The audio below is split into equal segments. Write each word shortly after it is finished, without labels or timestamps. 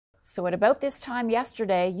So at about this time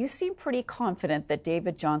yesterday, you seemed pretty confident that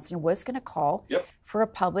David Johnston was going to call for a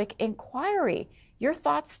public inquiry. Your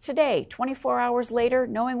thoughts today, 24 hours later,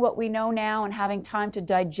 knowing what we know now and having time to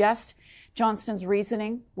digest Johnston's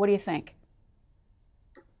reasoning, what do you think?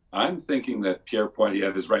 I'm thinking that Pierre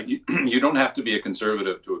Poilievre is right. You don't have to be a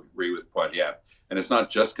conservative to agree with Poilievre. And it's not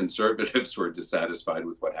just conservatives who are dissatisfied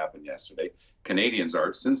with what happened yesterday. Canadians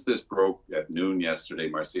are. Since this broke at noon yesterday,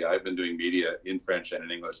 Marcia, I've been doing media in French and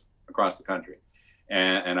in English across the country.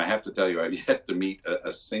 And I have to tell you, I've yet to meet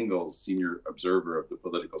a single senior observer of the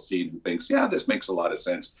political scene who thinks, yeah, this makes a lot of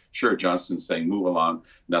sense. Sure, Johnston's saying, move along,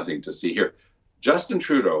 nothing to see here. Justin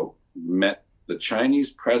Trudeau met the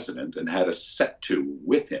Chinese president and had a set-to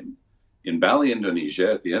with him in Bali, Indonesia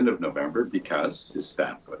at the end of November because his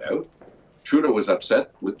staff put out. Trudeau was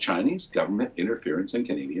upset with Chinese government interference in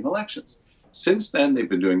Canadian elections. Since then, they've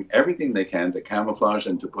been doing everything they can to camouflage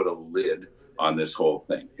and to put a lid on this whole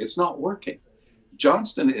thing. It's not working.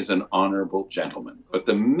 Johnston is an honorable gentleman, but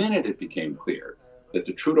the minute it became clear that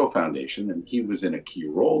the Trudeau Foundation, and he was in a key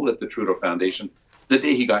role at the Trudeau Foundation the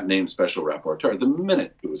day he got named special rapporteur, the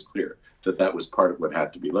minute it was clear that that was part of what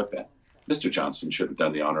had to be looked at, Mr. Johnston should have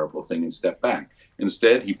done the honorable thing and stepped back.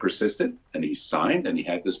 Instead, he persisted and he signed and he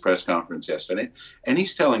had this press conference yesterday, and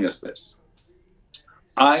he's telling us this.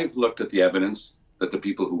 I've looked at the evidence that the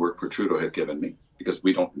people who work for Trudeau have given me, because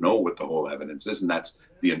we don't know what the whole evidence is, and that's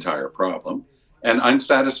the entire problem. And I'm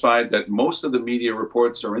satisfied that most of the media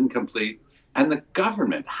reports are incomplete. And the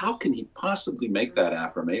government, how can he possibly make that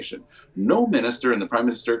affirmation? No minister and the Prime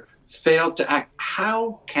Minister failed to act.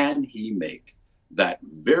 How can he make that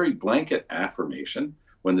very blanket affirmation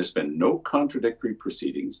when there's been no contradictory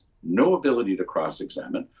proceedings, no ability to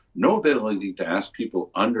cross-examine, no ability to ask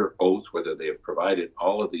people under oath whether they have provided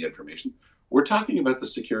all of the information? We're talking about the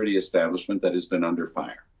security establishment that has been under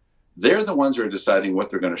fire. They're the ones who are deciding what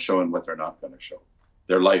they're going to show and what they're not going to show.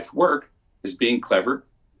 Their life work is being clever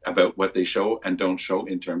about what they show and don't show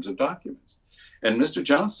in terms of documents. And Mr.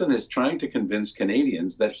 Johnston is trying to convince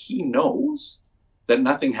Canadians that he knows that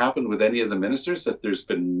nothing happened with any of the ministers, that there's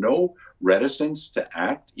been no reticence to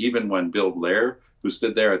act, even when Bill Blair, who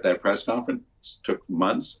stood there at that press conference, took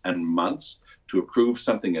months and months to approve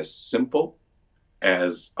something as simple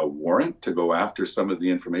as a warrant to go after some of the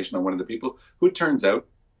information on one of the people who, it turns out,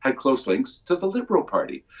 had close links to the Liberal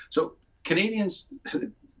Party. So Canadians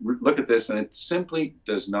look at this and it simply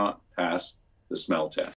does not pass the smell test.